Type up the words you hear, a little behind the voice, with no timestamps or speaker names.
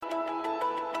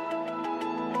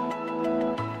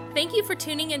Thank you for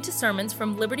tuning into sermons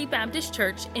from Liberty Baptist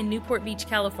Church in Newport Beach,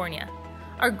 California.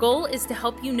 Our goal is to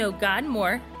help you know God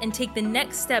more and take the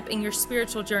next step in your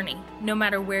spiritual journey, no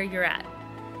matter where you're at.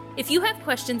 If you have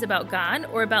questions about God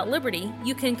or about Liberty,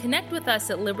 you can connect with us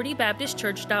at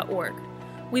libertybaptistchurch.org.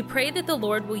 We pray that the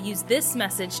Lord will use this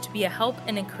message to be a help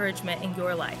and encouragement in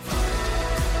your life.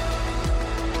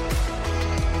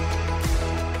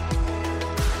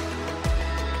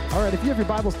 All right, if you have your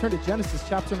Bibles, turn to Genesis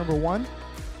chapter number 1.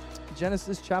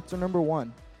 Genesis chapter number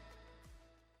 1.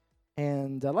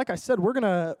 And like I said,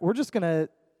 we're just gonna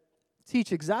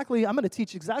teach exactly. I'm gonna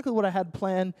teach exactly what I had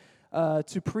planned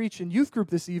to preach in youth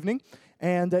group this evening.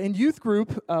 And in youth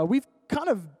group, we've kind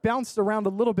of bounced around a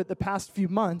little bit the past few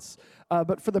months.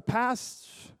 But for the past,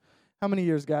 how many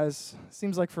years, guys?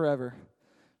 Seems like forever.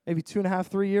 Maybe 2.5,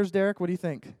 3 years, Derek. What do you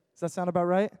think? Does that sound about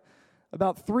right?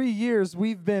 About 3 years,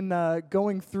 we've been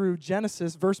going through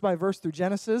Genesis, verse by verse through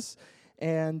Genesis.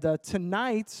 And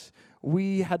tonight,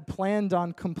 we had planned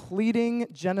on completing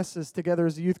Genesis together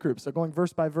as a youth group. So going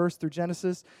verse by verse through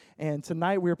Genesis. And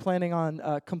tonight, we're planning on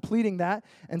completing that.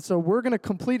 And so we're going to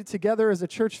complete it together as a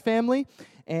church family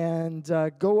and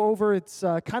go over, it's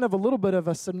kind of a little bit of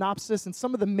a synopsis and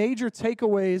some of the major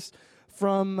takeaways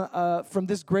from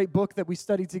this great book that we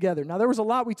studied together. Now, there was a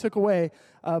lot we took away,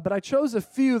 but I chose a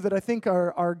few that I think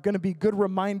are going to be good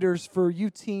reminders for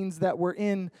you teens that were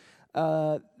in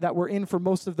for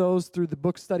most of those through the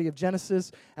book study of Genesis,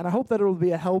 and I hope that it will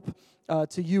be a help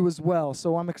to you as well.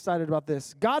 So I'm excited about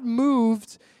this. God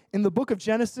moved in the book of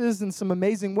Genesis in some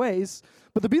amazing ways,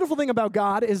 but the beautiful thing about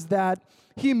God is that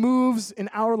He moves in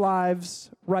our lives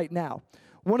right now.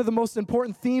 One of the most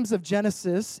important themes of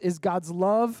Genesis is God's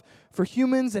love for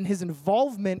humans and His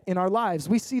involvement in our lives.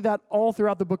 We see that all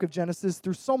throughout the book of Genesis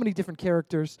through so many different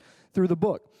characters through the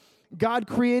book. God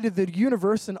created the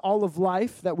universe and all of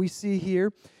life that we see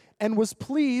here and was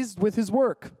pleased with His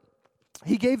work.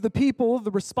 He gave the people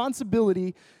the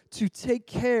responsibility to take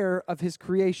care of His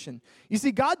creation. You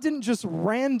see, God didn't just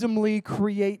randomly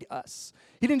create us.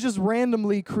 He didn't just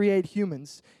randomly create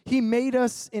humans. He made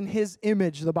us in His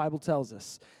image, the Bible tells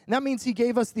us. And that means He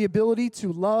gave us the ability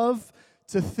to love,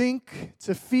 to think,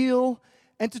 to feel,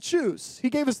 and to choose. He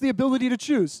gave us the ability to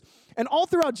choose. And all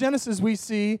throughout Genesis, we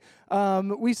see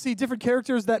different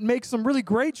characters that make some really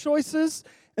great choices,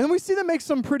 and we see them make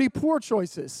some pretty poor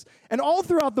choices. And all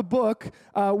throughout the book,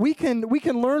 we can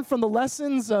learn from the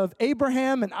lessons of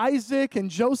Abraham and Isaac and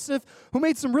Joseph, who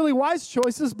made some really wise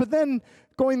choices, but then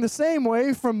going the same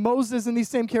way from Moses and these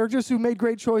same characters who made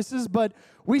great choices, but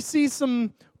we see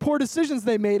some poor decisions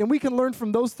they made, and we can learn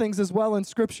from those things as well in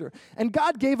Scripture. And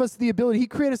God gave us the ability. He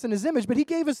created us in His image, but He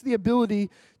gave us the ability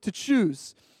to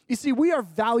choose. You see, we are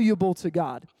valuable to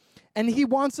God, and He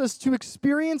wants us to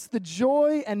experience the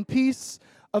joy and peace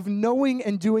of knowing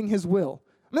and doing His will.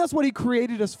 I mean, that's what He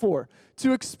created us for,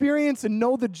 to experience and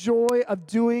know the joy of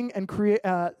doing and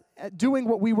doing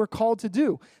what we were called to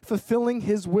do, fulfilling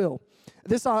His will.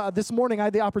 This morning, I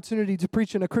had the opportunity to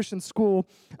preach in a Christian school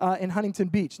in Huntington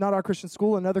Beach. Not our Christian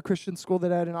school, another Christian school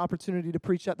that I had an opportunity to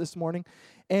preach at this morning.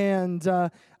 And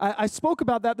I spoke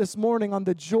about that this morning on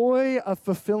the joy of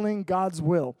fulfilling God's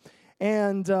will.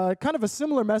 And kind of a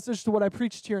similar message to what I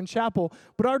preached here in chapel.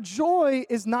 But our joy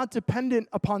is not dependent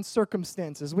upon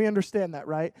circumstances. We understand that,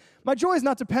 right? My joy is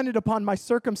not dependent upon my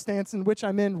circumstance in which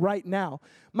I'm in right now.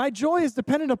 My joy is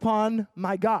dependent upon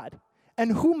my God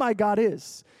and who my God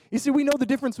is. You see, we know the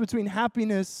difference between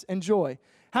happiness and joy.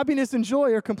 Happiness and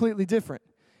joy are completely different.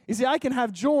 You see, I can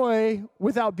have joy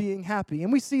without being happy,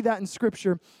 and we see that in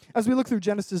Scripture as we look through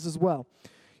Genesis as well.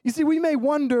 You see, we may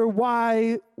wonder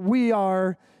why we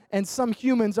are, and some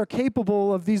humans are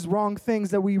capable of these wrong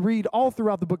things that we read all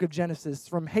throughout the book of Genesis,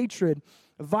 from hatred,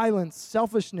 violence,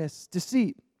 selfishness,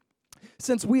 deceit,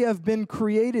 since we have been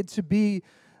created to be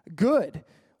good.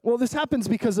 Well, this happens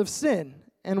because of sin,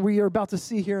 and we are about to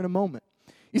see here in a moment.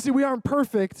 You see, we aren't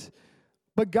perfect,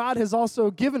 but God has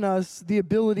also given us the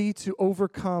ability to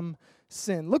overcome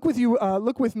sin. Look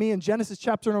with me in Genesis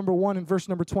chapter number 1 and verse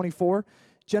number 24.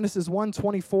 Genesis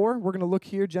 1:24. We're going to look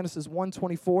here, Genesis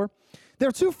 1:24. There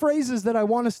are two phrases that I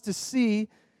want us to see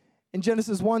in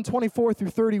Genesis 1:24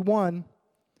 through 31.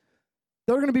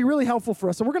 They're going to be really helpful for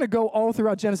us. So we're going to go all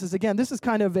throughout Genesis. Again, this is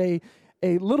kind of a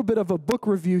little bit of a book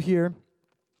review here.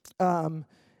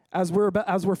 As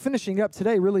we're finishing up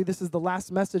today, really, this is the last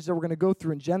message that we're going to go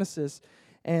through in Genesis.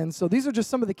 And so these are just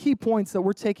some of the key points that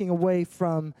we're taking away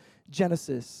from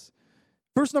Genesis.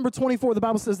 Verse number 24, the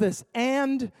Bible says this,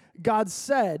 "And God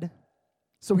said,"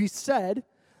 so He said,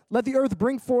 "Let the earth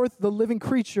bring forth the living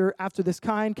creature after this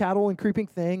kind, cattle and creeping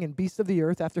thing, and beasts of the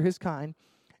earth after his kind."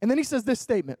 And then He says this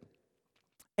statement,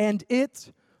 "And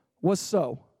it was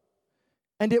so."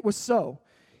 and it was so.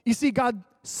 You see, God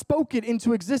spoke it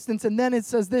into existence, and then it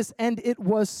says this, and it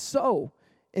was so,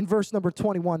 in verse number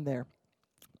 21 there.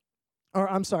 Or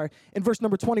I'm sorry, in verse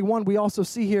number 21, we also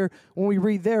see here, when we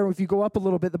read there, if you go up a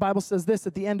little bit, the Bible says this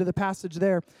at the end of the passage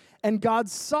there, and God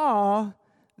saw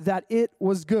that it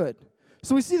was good.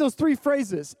 So we see those three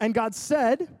phrases, and God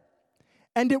said,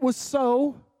 and it was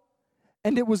so,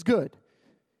 and it was good.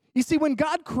 You see, when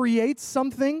God creates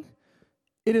something,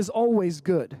 it is always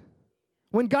good.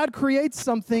 When God creates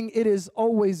something, it is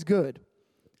always good.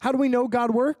 How do we know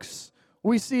God works?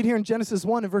 We see it here in Genesis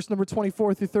 1 in verse number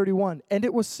 24 through 31. And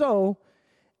it was so,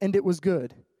 and it was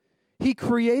good. He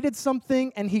created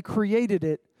something, and he created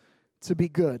it to be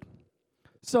good.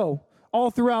 So, all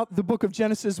throughout the book of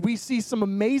Genesis, we see some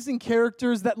amazing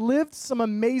characters that lived some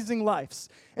amazing lives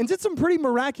and did some pretty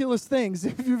miraculous things,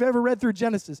 if you've ever read through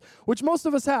Genesis, which most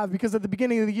of us have, because at the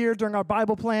beginning of the year during our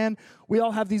Bible plan, we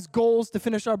all have these goals to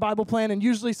finish our Bible plan, and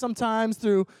usually sometimes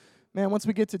through, once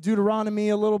we get to Deuteronomy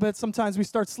a little bit, sometimes we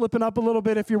start slipping up a little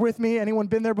bit. If you're with me, anyone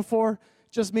been there before?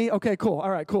 Just me? Okay, cool. All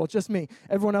right, cool. Just me.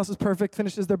 Everyone else is perfect,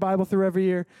 finishes their Bible through every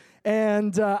year.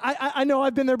 And I know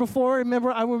I've been there before. I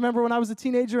remember when I was a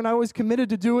teenager, and I always committed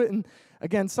to do it. And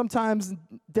again, sometimes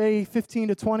day 15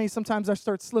 to 20, sometimes I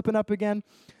start slipping up again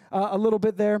a little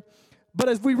bit there. But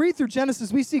as we read through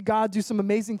Genesis, we see God do some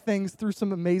amazing things through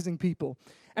some amazing people.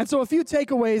 And so a few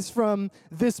takeaways from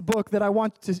this book that I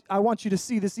want you to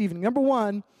see this evening. Number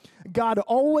one, God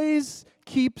always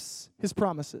keeps his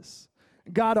promises.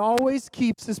 God always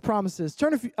keeps his promises.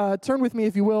 Turn with me,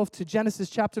 if you will, to Genesis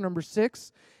chapter number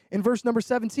 6 in verse number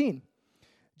 17.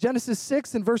 Genesis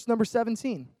 6 in verse number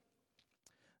 17.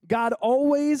 God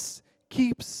always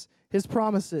keeps his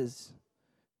promises.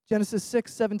 Genesis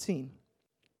 6:17.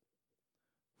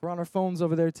 We're on our phones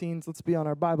over there, teens. Let's be on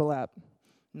our Bible app,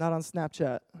 not on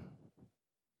Snapchat.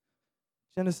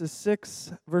 Genesis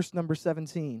 6, verse number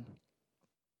 17.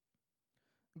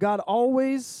 God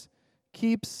always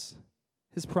keeps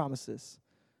his promises.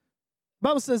 The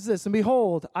Bible says this, and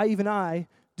behold, I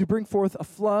do bring forth a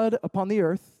flood upon the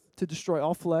earth to destroy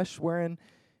all flesh, wherein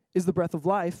is the breath of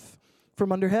life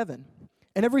from under heaven.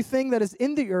 And everything that is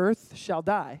in the earth shall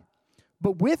die.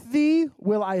 But with thee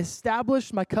will I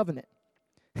establish my covenant.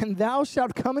 And thou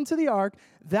shalt come into the ark,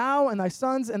 thou and thy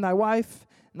sons and thy wife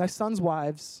and thy sons'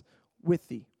 wives with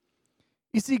thee.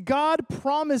 You see, God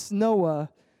promised Noah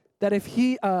that if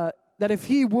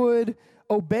he would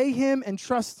obey him and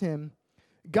trust him,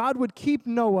 God would keep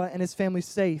Noah and his family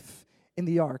safe in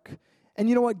the ark. And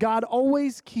you know what? God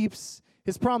always keeps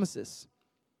his promises.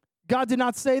 God did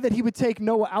not say that he would take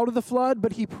Noah out of the flood,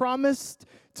 but he promised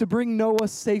to bring Noah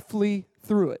safely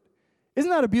through it.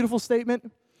 Isn't that a beautiful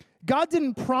statement? God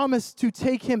didn't promise to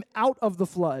take him out of the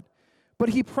flood, but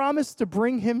he promised to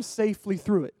bring him safely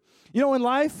through it. You know, in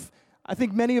life, I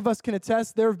think many of us can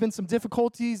attest, there have been some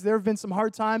difficulties, there have been some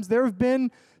hard times, there have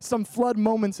been some flood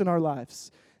moments in our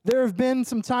lives. There have been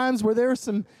some times where there are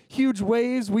some huge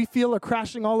waves we feel are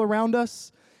crashing all around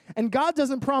us. And God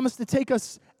doesn't promise to take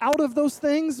us out of those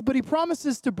things, but he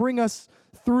promises to bring us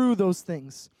through those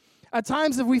things. At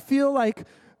times, if we feel like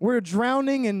we're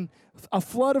drowning in a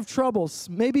flood of troubles,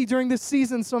 maybe during this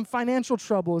season, some financial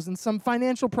troubles and some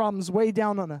financial problems weigh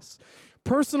down on us.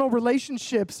 Personal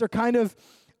relationships are kind of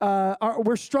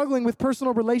we're struggling with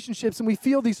personal relationships, and we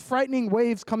feel these frightening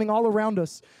waves coming all around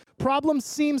us. Problems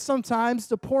seem sometimes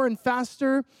to pour in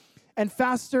faster and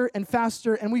faster and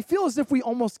faster, and we feel as if we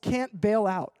almost can't bail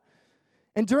out.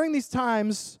 And during these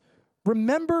times,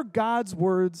 remember God's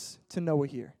words to Noah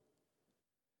here.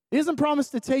 He doesn't promise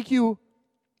to take you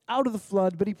out of the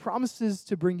flood, but he promises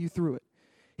to bring you through it.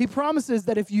 He promises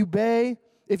that if you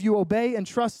obey and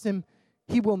trust him,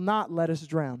 he will not let us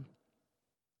drown.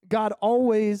 God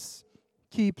always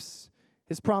keeps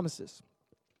his promises.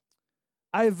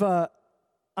 I'm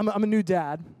a new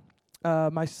dad.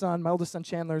 My oldest son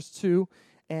Chandler is 2,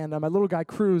 and my little guy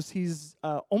Cruz, he's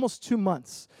almost 2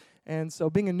 months. And so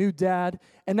being a new dad,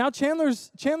 and now Chandler's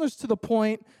to the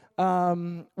point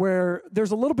where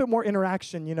there's a little bit more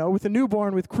interaction, you know. With a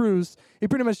newborn, with Cruz, he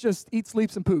pretty much just eats,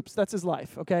 sleeps, and poops. That's his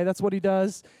life, okay? That's what he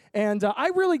does. And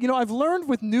I've learned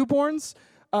with newborns,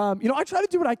 I try to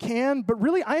do what I can, but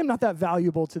really I am not that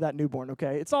valuable to that newborn,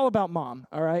 okay? It's all about mom,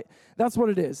 all right? That's what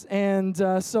it is. And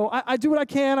so I do what I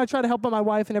can. I try to help out my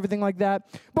wife and everything like that.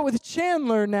 But with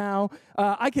Chandler now,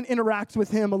 I can interact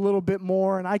with him a little bit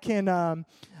more, and I can...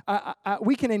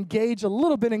 we can engage a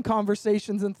little bit in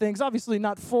conversations and things. Obviously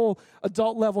not full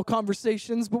adult-level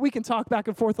conversations, but we can talk back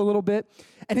and forth a little bit.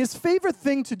 And his favorite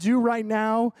thing to do right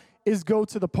now is go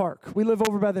to the park. We live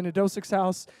over by the Nadosics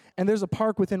house, and there's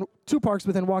 2 parks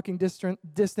within walking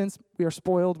distance. We are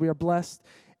spoiled. We are blessed.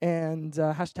 and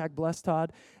hashtag bless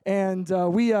Todd. And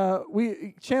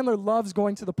Chandler loves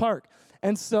going to the park.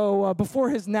 And so before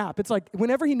his nap, it's like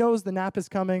whenever he knows the nap is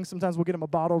coming, sometimes we'll get him a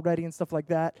bottle ready and stuff like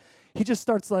that. He just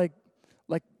starts like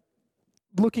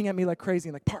looking at me like crazy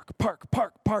and like park, park,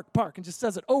 park, park, park, and just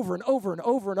says it over and over and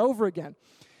over and over again.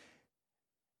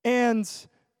 And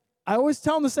I always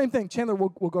tell him the same thing. Chandler, we'll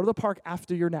go to the park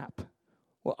after your nap.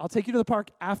 Well, I'll take you to the park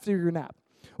after your nap.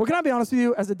 Well, can I be honest with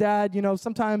you? As a dad,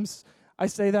 sometimes I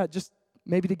say that just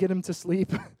maybe to get him to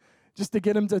sleep, just to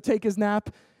get him to take his nap.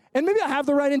 And maybe I have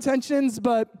the right intentions,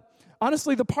 but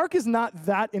honestly, the park is not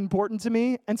that important to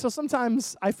me, and so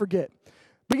sometimes I forget.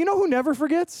 But you know who never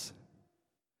forgets?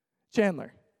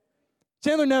 Chandler.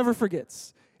 Chandler never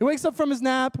forgets. He wakes up from his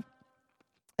nap,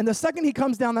 and the second he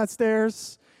comes down that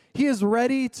stairs, he is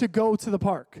ready to go to the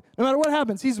park. No matter what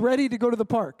happens, he's ready to go to the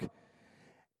park.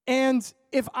 And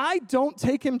if I don't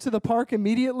take him to the park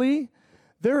immediately,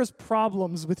 there is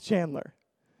problems with Chandler.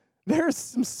 There's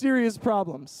some serious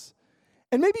problems.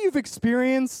 And maybe you've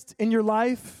experienced in your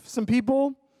life some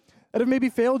people that have maybe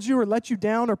failed you or let you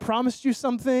down or promised you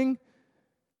something,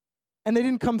 and they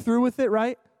didn't come through with it,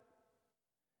 right?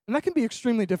 And that can be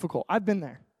extremely difficult. I've been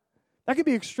there. That can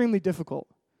be extremely difficult.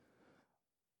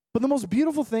 But the most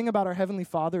beautiful thing about our Heavenly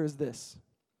Father is this.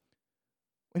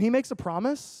 When He makes a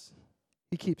promise,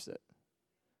 He keeps it.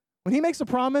 When He makes a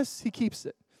promise, He keeps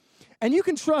it. And you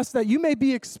can trust that you may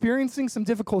be experiencing some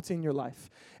difficulty in your life.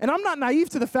 And I'm not naive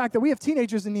to the fact that we have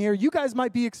teenagers in here. You guys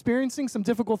might be experiencing some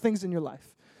difficult things in your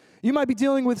life. You might be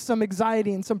dealing with some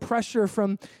anxiety and some pressure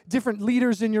from different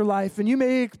leaders in your life. And you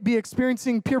may be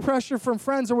experiencing peer pressure from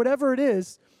friends or whatever it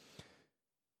is.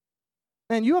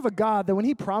 And you have a God that when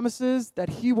He promises that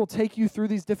He will take you through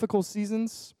these difficult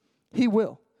seasons, He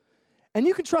will. And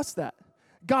you can trust that.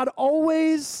 God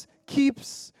always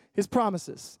keeps His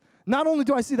promises. Not only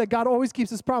do I see that God always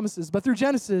keeps His promises, but through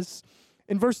Genesis,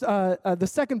 in the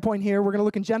second point here, we're going to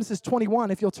look in Genesis 21,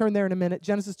 if you'll turn there in a minute.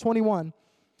 Genesis 21.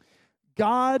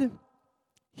 God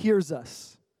hears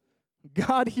us.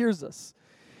 God hears us.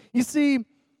 You see,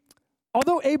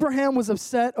 although Abraham was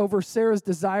upset over Sarah's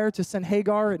desire to send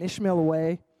Hagar and Ishmael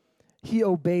away, he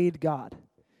obeyed God.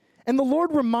 And the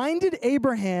Lord reminded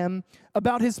Abraham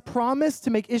about his promise to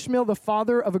make Ishmael the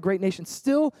father of a great nation.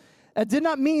 Still, that did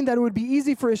not mean that it would be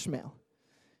easy for Ishmael.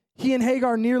 He and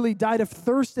Hagar nearly died of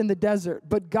thirst in the desert,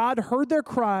 but God heard their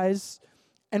cries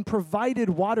and provided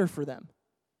water for them.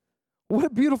 What a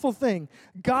beautiful thing.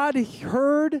 God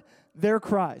heard their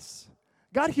cries.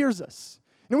 God hears us.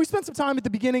 We spent some time at the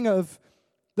beginning of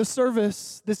the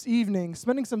service this evening,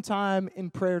 spending some time in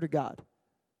prayer to God.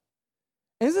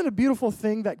 Isn't it a beautiful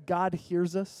thing that God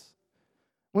hears us?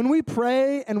 When we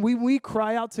pray and we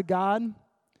cry out to God,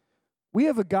 we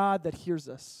have a God that hears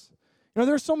us.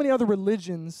 There are so many other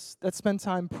religions that spend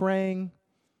time praying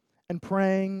and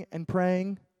praying and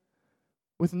praying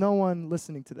with no one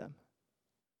listening to them,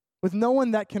 with no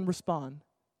one that can respond.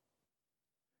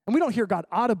 And we don't hear God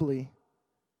audibly,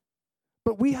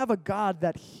 but we have a God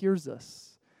that hears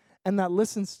us and that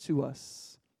listens to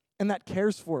us and that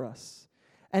cares for us.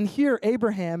 And here,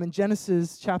 Abraham in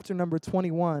Genesis chapter number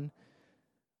 21,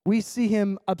 we see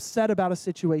him upset about a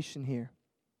situation here.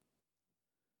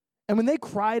 And when they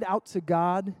cried out to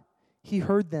God, He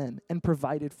heard them and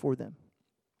provided for them.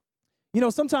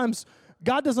 Sometimes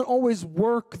God doesn't always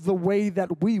work the way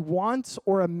that we want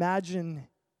or imagine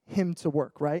Him to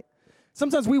work, right?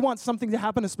 Sometimes we want something to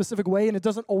happen a specific way, and it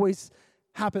doesn't always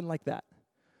happen like that.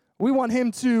 We want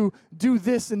Him to do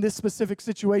this in this specific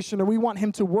situation, or we want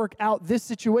Him to work out this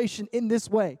situation in this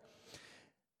way.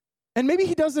 And maybe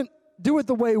He doesn't do it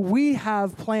the way we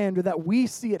have planned or that we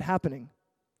see it happening.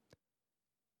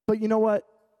 But you know what?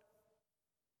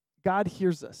 God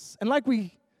hears us. And like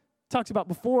we talked about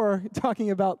before,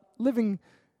 talking about living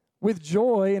with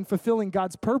joy and fulfilling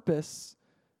God's purpose,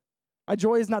 my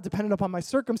joy is not dependent upon my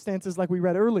circumstances like we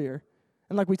read earlier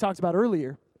and like we talked about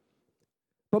earlier.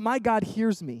 But my God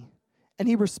hears me and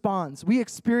He responds. We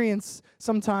experience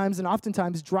sometimes and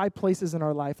oftentimes dry places in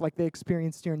our life like they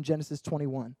experienced here in Genesis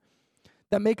 21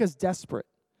 that make us desperate.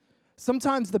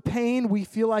 Sometimes the pain we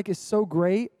feel like is so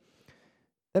great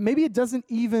that maybe it doesn't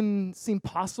even seem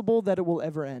possible that it will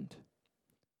ever end.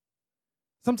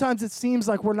 Sometimes it seems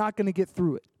like we're not going to get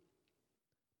through it.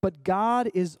 But God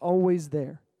is always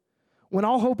there. When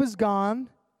all hope is gone,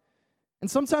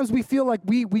 and sometimes we feel like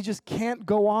we just can't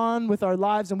go on with our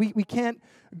lives and we can't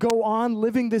go on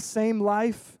living this same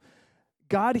life,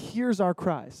 God hears our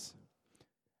cries.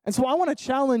 And so I want to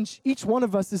challenge each one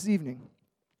of us this evening.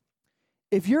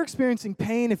 If you're experiencing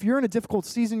pain, if you're in a difficult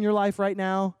season in your life right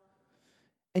now,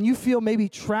 and you feel maybe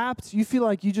trapped, you feel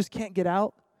like you just can't get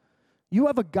out, You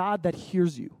have a God that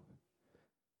hears you.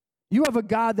 You have a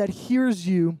God that hears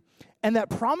you and that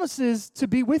promises to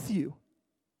be with you.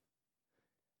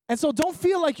 And so don't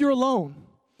feel like you're alone.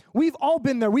 We've all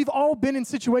been there. We've all been in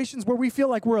situations where we feel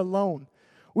like we're alone.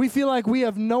 We feel like we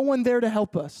have no one there to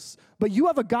help us. But you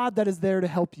have a God that is there to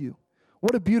help you.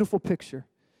 What a beautiful picture.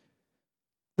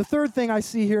 The third thing I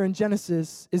see here in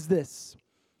Genesis is this.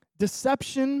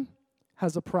 Deception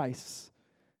has a price.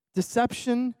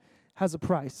 Deception has a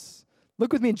price.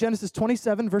 Look with me in Genesis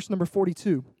 27, verse number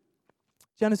 42.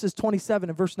 Genesis 27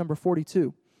 and verse number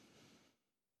 42.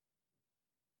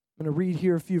 I'm going to read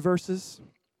here a few verses.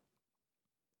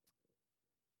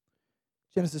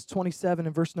 Genesis 27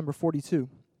 and verse number 42.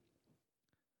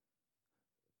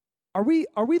 Are we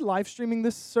live streaming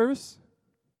this service?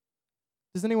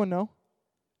 Does anyone know?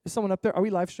 Is someone up there? Are we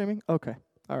live streaming? Okay.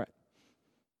 All right.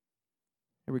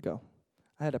 Here we go.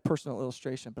 I had a personal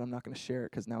illustration, but I'm not going to share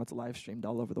it because now it's live streamed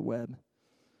all over the web.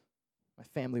 My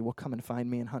family will come and find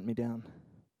me and hunt me down.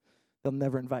 They'll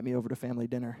never invite me over to family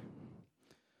dinner.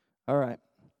 All right.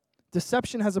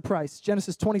 Deception has a price.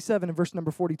 Genesis 27 and verse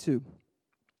number 42.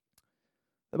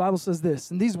 The Bible says this,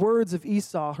 "And these words of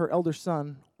Esau, her elder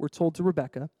son, were told to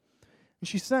Rebekah. And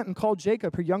she sent and called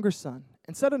Jacob, her younger son,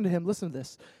 and said unto him, listen to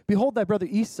this, Behold, thy brother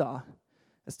Esau,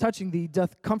 as touching thee,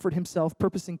 doth comfort himself,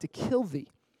 purposing to kill thee.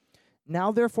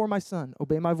 Now therefore, my son,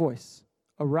 obey my voice.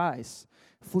 Arise,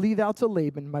 flee thou to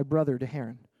Laban, my brother, to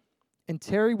Haran, and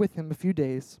tarry with him a few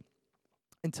days,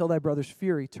 until thy brother's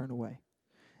fury turn away,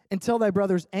 until thy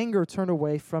brother's anger turn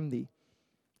away from thee,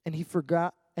 and he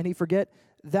forget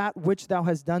that which thou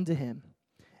hast done to him.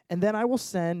 And then I will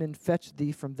send and fetch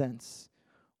thee from thence.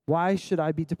 Why should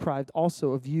I be deprived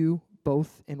also of you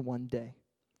both in one day?"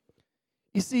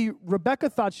 You see, Rebekah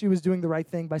thought she was doing the right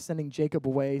thing by sending Jacob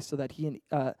away so that he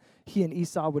and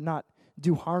Esau would not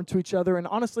do harm to each other. And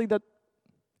honestly, that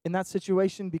in that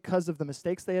situation, because of the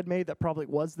mistakes they had made, that probably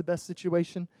was the best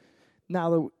situation. Now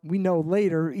that we know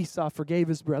later, Esau forgave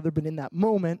his brother, but in that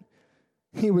moment,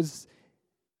 he was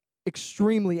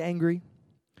extremely angry.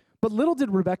 But little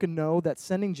did Rebekah know that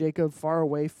sending Jacob far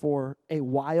away for a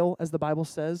while, as the Bible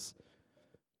says,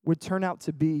 would turn out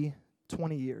to be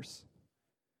 20 years.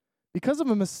 Because of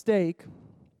a mistake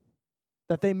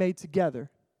that they made together,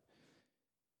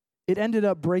 it ended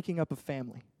up breaking up a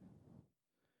family.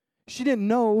 She didn't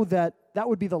know that that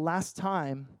would be the last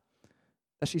time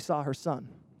that she saw her son.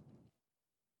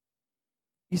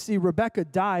 You see, Rebekah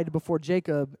died before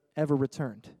Jacob ever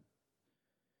returned.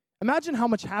 Imagine how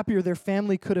much happier their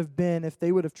family could have been if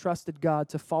they would have trusted God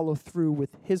to follow through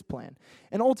with his plan.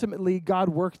 And ultimately, God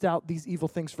worked out these evil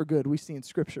things for good. We see in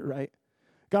Scripture, right?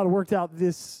 God worked out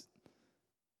this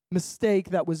mistake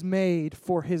that was made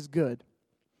for his good.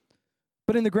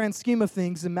 But in the grand scheme of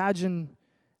things, imagine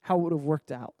how it would have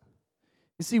worked out.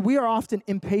 You see, we are often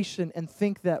impatient and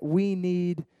think that we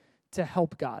need to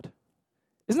help God.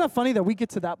 Isn't that funny that we get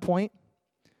to that point?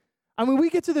 I mean, we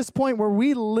get to this point where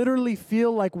we literally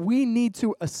feel like we need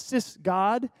to assist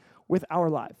God with our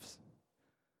lives,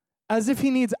 as if he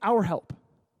needs our help,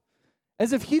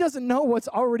 as if he doesn't know what's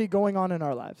already going on in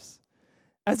our lives,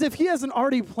 as if he hasn't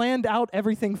already planned out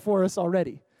everything for us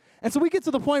already. And so we get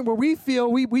to the point where we feel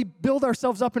we build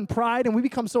ourselves up in pride, and we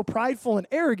become so prideful and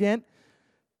arrogant,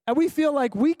 and we feel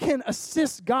like we can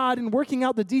assist God in working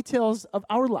out the details of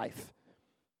our life.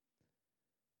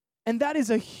 And that is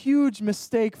a huge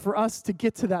mistake for us to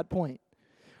get to that point.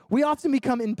 We often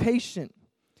become impatient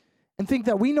and think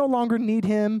that we no longer need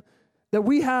him, that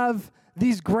we have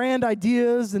these grand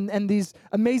ideas and these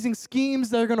amazing schemes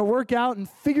that are going to work out and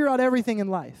figure out everything in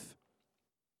life.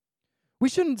 We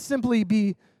shouldn't simply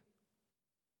be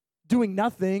doing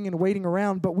nothing and waiting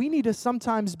around, but we need to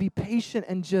sometimes be patient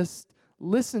and just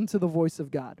listen to the voice of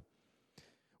God.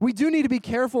 We do need to be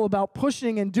careful about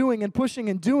pushing and doing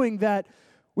that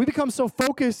we become so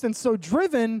focused and so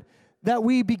driven that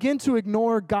we begin to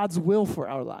ignore God's will for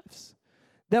our lives,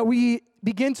 that we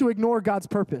begin to ignore God's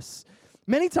purpose.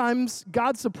 Many times,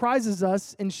 God surprises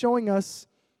us in showing us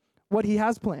what he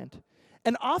has planned.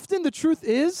 And often the truth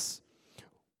is,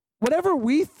 whatever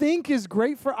we think is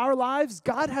great for our lives,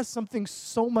 God has something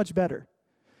so much better.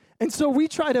 And so we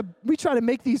try to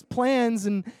make these plans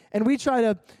and we try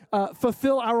to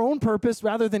fulfill our own purpose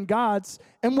rather than God's.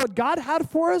 And what God had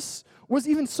for us was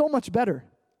even so much better.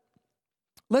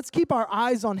 Let's keep our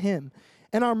eyes on him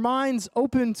and our minds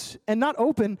open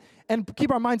and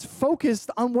keep our minds focused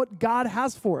on what God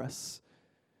has for us.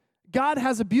 God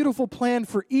has a beautiful plan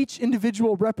for each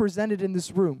individual represented in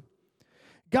this room.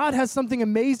 God has something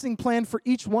amazing planned for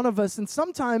each one of us, and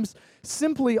sometimes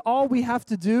simply all we have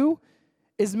to do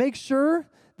is make sure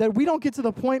that we don't get to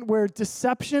the point where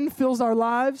deception fills our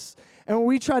lives and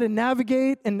we try to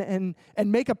navigate and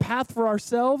make a path for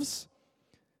ourselves,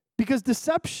 because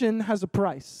deception has a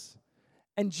price.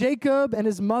 And Jacob and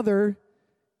his mother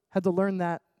had to learn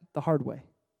that the hard way.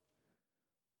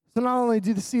 So not only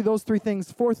do you see those three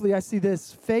things, fourthly, I see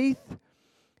this: faith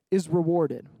is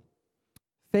rewarded.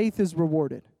 Faith is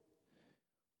rewarded.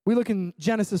 We look in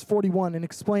Genesis 41 and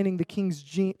explaining the king's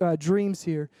dreams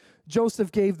here.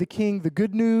 Joseph gave the king the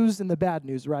good news and the bad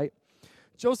news, right?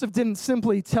 Joseph didn't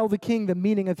simply tell the king the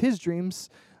meaning of his dreams,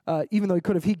 even though he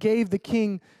could have. He gave the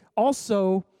king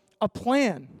also a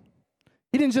plan.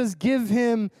 He didn't just give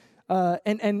him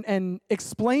and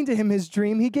explain to him his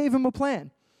dream. He gave him a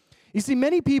plan. You see,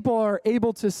 many people are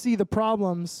able to see the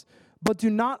problems, but do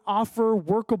not offer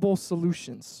workable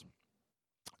solutions.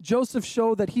 Joseph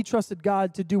showed that he trusted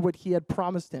God to do what he had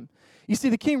promised him. You see,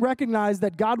 the king recognized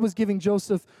that God was giving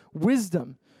Joseph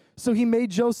wisdom, so he made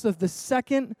Joseph the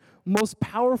second most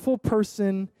powerful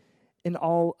person in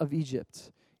all of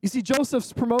Egypt. You see,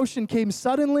 Joseph's promotion came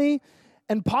suddenly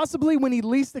and possibly when he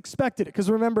least expected it, because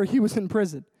remember, he was in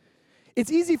prison.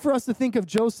 It's easy for us to think of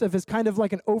Joseph as kind of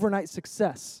like an overnight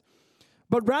success,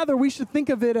 but rather we should think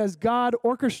of it as God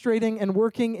orchestrating and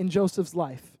working in Joseph's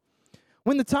life.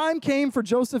 When the time came for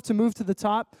Joseph to move to the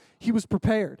top, he was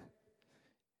prepared.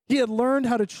 He had learned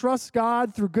how to trust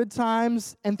God through good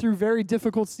times and through very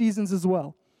difficult seasons as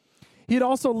well. He had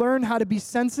also learned how to be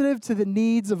sensitive to the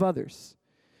needs of others.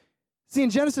 See, in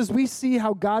Genesis, we see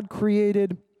how God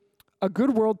created a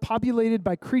good world populated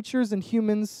by creatures and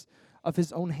humans of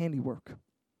his own handiwork.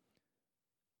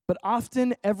 But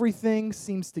often, everything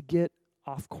seems to get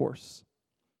off course.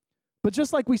 But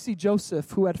just like we see Joseph,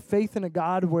 who had faith in a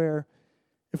God where,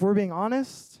 if we're being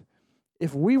honest,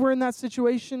 if we were in that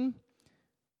situation,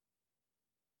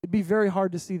 it'd be very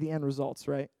hard to see the end results,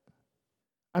 right?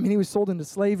 I mean, he was sold into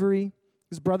slavery.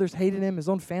 His brothers hated him. His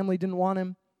own family didn't want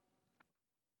him.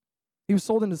 He was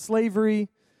sold into slavery.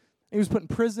 He was put in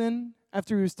prison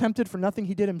after he was tempted for nothing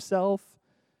he did himself.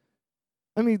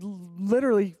 I mean,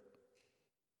 literally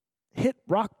hit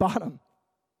rock bottom.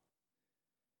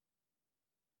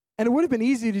 And it would have been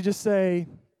easy to just say,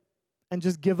 and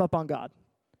just give up on God.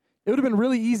 It would have been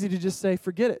really easy to just say,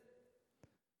 forget it.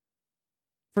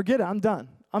 Forget it, I'm done.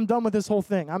 I'm done with this whole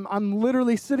thing. I'm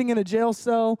literally sitting in a jail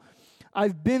cell.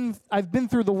 I've been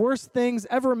through the worst things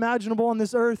ever imaginable on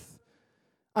this earth.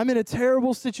 I'm in a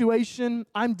terrible situation.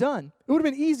 I'm done. It would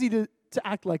have been easy to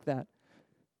act like that.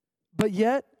 But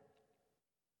yet,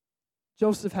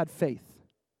 Joseph had faith.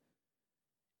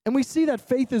 And we see that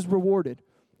faith is rewarded.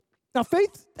 Now,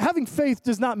 having faith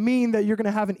does not mean that you're going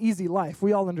to have an easy life.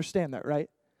 We all understand that, right?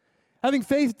 Having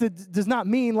faith does not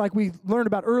mean, like we learned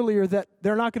about earlier, that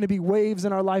there are not going to be waves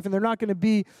in our life and there are not going to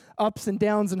be ups and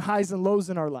downs and highs and lows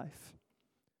in our life.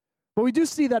 But we do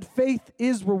see that faith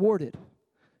is rewarded.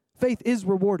 Faith is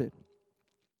rewarded.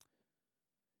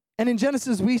 And in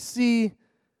Genesis, we see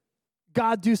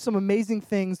God do some amazing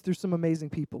things through some amazing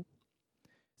people.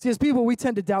 See, as people, we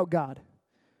tend to doubt God.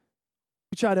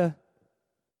 We try to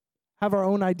have our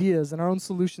own ideas and our own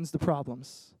solutions to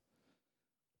problems.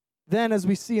 Then, as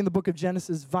we see in the book of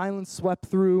Genesis, violence swept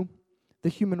through the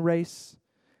human race.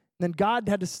 And then God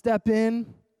had to step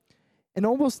in and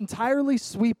almost entirely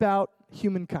sweep out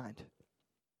humankind.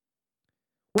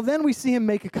 Well, then we see him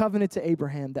make a covenant to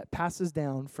Abraham that passes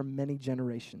down from many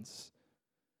generations.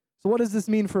 So what does this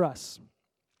mean for us?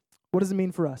 What does it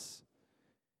mean for us?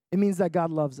 It means that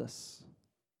God loves us.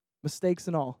 Mistakes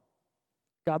and all.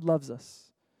 God loves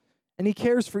us. And he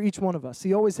cares for each one of us.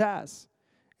 He always has,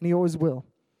 and he always will.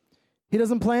 He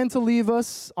doesn't plan to leave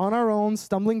us on our own,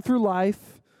 stumbling through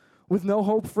life with no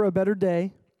hope for a better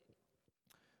day.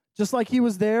 Just like he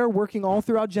was there working all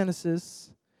throughout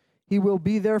Genesis, he will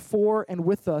be there for and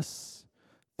with us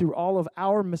through all of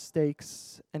our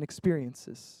mistakes and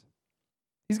experiences.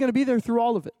 He's going to be there through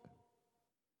all of it.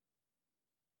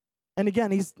 And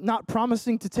again, he's not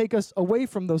promising to take us away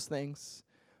from those things,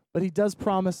 but he does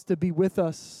promise to be with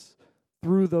us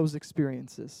through those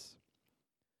experiences.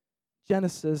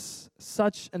 Genesis,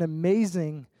 such an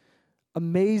amazing,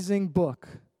 amazing book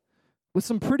with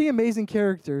some pretty amazing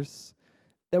characters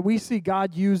that we see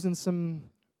God use in some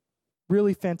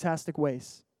really fantastic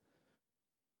ways.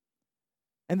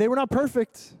 And they were not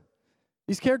perfect.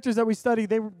 These characters that we study,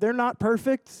 they're not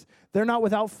perfect. They're not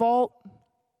without fault,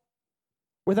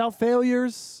 without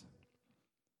failures.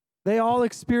 They all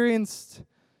experienced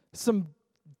some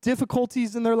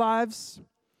difficulties in their lives.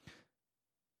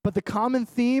 But the common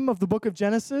theme of the book of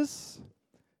Genesis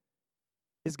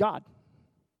is God.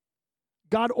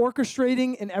 God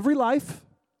orchestrating in every life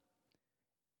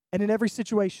and in every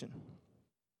situation.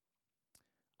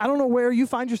 I don't know where you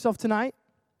find yourself tonight.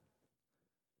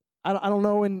 I don't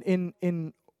know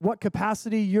in what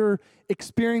capacity you're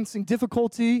experiencing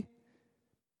difficulty.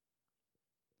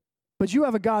 But you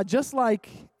have a God just like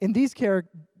in these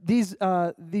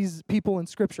people in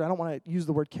Scripture. I don't want to use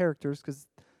the word characters because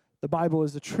the Bible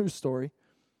is a true story.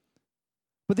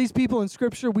 But these people in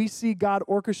Scripture, we see God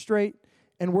orchestrate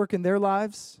and work in their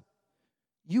lives.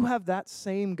 You have that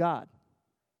same God.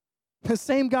 The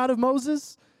same God of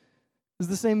Moses is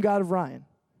the same God of Ryan.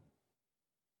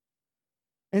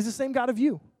 And he's the same God of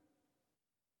you.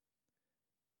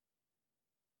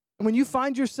 And when you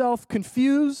find yourself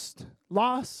confused,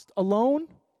 lost, alone,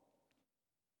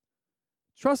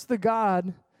 trust the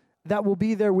God that will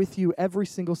be there with you every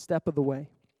single step of the way.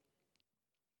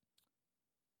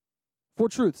 4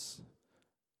 truths.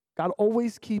 God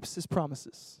always keeps his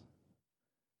promises.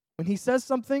 When he says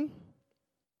something,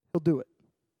 he'll do it.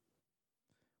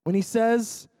 When he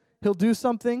says he'll do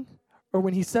something, or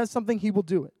when he says something, he will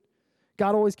do it.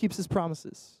 God always keeps his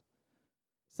promises.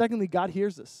 Secondly, God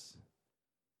hears us.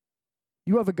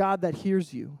 You have a God that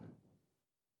hears you,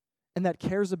 and that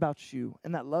cares about you,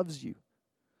 and that loves you.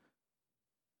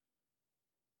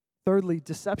 Thirdly,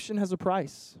 deception has a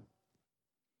price.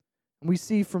 And we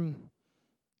see from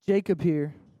Jacob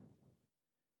here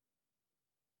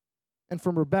and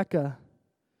from Rebekah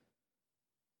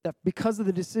that because of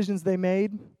the decisions they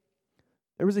made,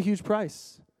 there was a huge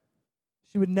price.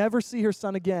 She would never see her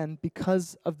son again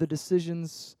because of the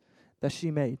decisions that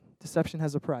she made. Deception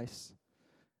has a price.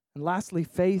 And lastly,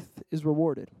 faith is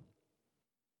rewarded.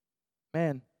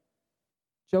 Man,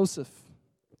 Joseph,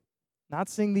 not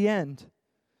seeing the end.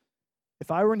 If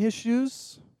I were in his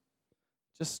shoes,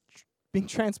 just being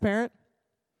transparent,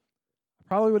 I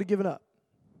probably would have given up.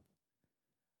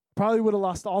 Probably would have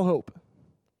lost all hope.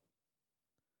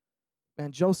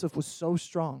 Man, Joseph was so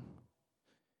strong.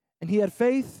 And he had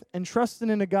faith and trusted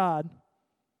in a God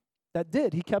that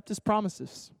did. He kept his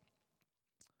promises.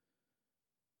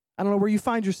 I don't know where you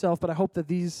find yourself, but I hope that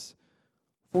these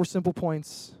 4 simple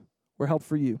points were helpful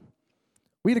for you.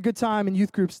 We had a good time in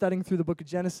youth group studying through the book of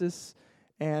Genesis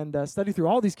and studying through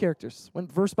all these characters.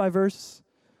 Went verse by verse.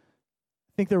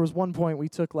 I think there was one point we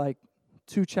took like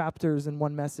 2 chapters in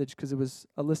one message because it was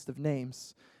a list of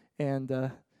names. And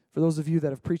for those of you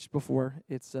that have preached before,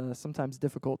 it's sometimes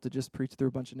difficult to just preach through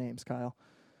a bunch of names, Kyle.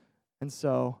 And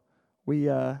so we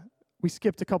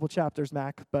skipped a couple chapters,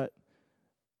 Mac,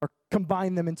 or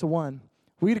combined them into one.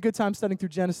 We had a good time studying through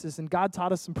Genesis, and God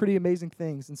taught us some pretty amazing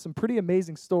things and some pretty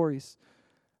amazing stories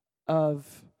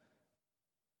of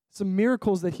some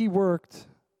miracles that he worked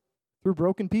through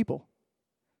broken people,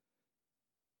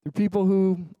 through people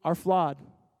who are flawed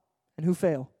and who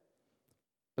fail.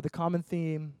 But the common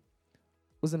theme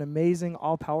was an amazing,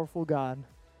 all-powerful God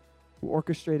who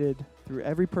orchestrated through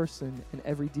every person and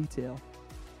every detail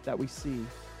that we see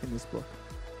in this book.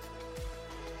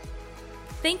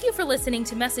 Thank you for listening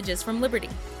to Messages from Liberty.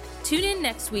 Tune in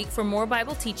next week for more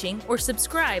Bible teaching or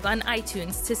subscribe on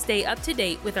iTunes to stay up to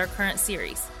date with our current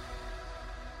series.